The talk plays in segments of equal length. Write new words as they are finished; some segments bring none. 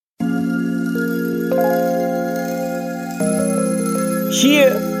Yeah,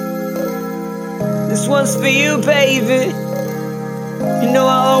 this one's for you, baby. You know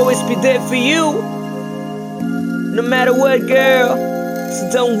I'll always be there for you, no matter what, girl. So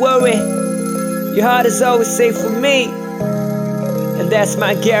don't worry, your heart is always safe with me, and that's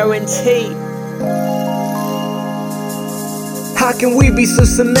my guarantee. How can we be so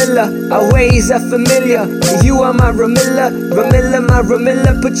similar? Our ways are familiar. You are my Ramilla, Ramilla, my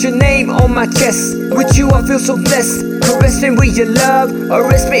Ramilla. Put your name on my chest. With you I feel so blessed. Caress me with your love, or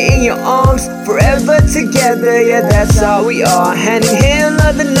rest me in your arms. Forever together, yeah, that's all we are. Hand in hand,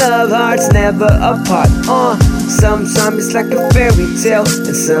 love and love, hearts never apart. Sometimes it's like a fairy tale,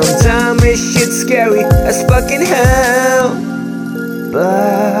 and sometimes it's shit scary as fucking hell.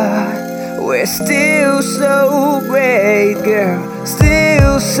 But we're still so great, girl.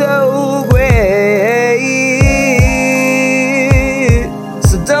 Still so great.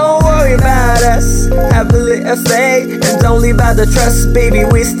 So don't worry about us, have a little faith, and don't leave out the trust, baby.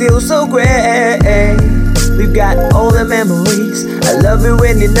 We're still so great. We've got all the memories. I love it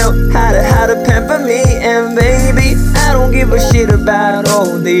when you know how to pamper me. And baby, I don't give a shit about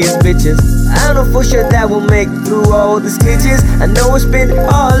all these bitches. I know for sure that we'll make through all these glitches. I know it's been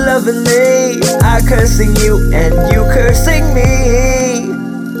all loving me, I cursing you and you cursing me.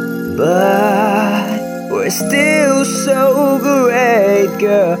 But we're still so great,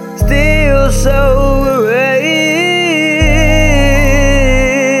 girl. Still so great.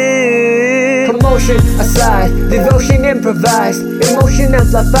 Promotion aside, devotion improvised, emotion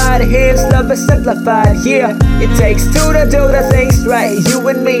amplified, hence love is simplified. Yeah, it takes two to do the things right. You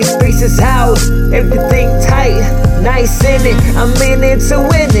and me, spaces out, everything tight, nice in it. I'm in it to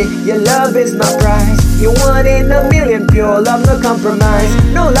win it. Your love is my prize. You're one in a million, pure love, no compromise.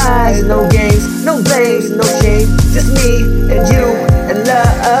 No lies, no games, no blames, no shame. Just me and you and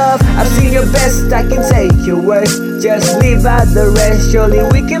love. I've seen your best, I can take your worst. Just leave out the rest. Surely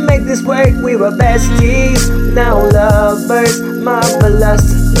we can make this work. We were besties, now lovers.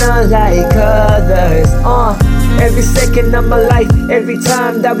 Marvelous, not like others. Every second of my life, every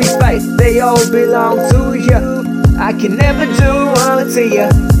time that we fight, they all belong to you. I can never do wrong to you.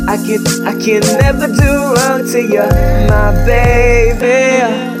 I can never do wrong to you, my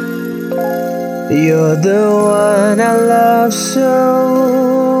baby. You're the one I love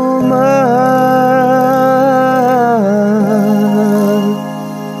so much.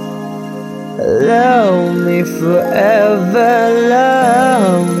 Love me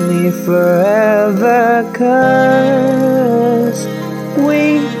forever, 'cause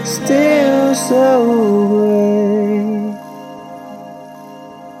we still so great.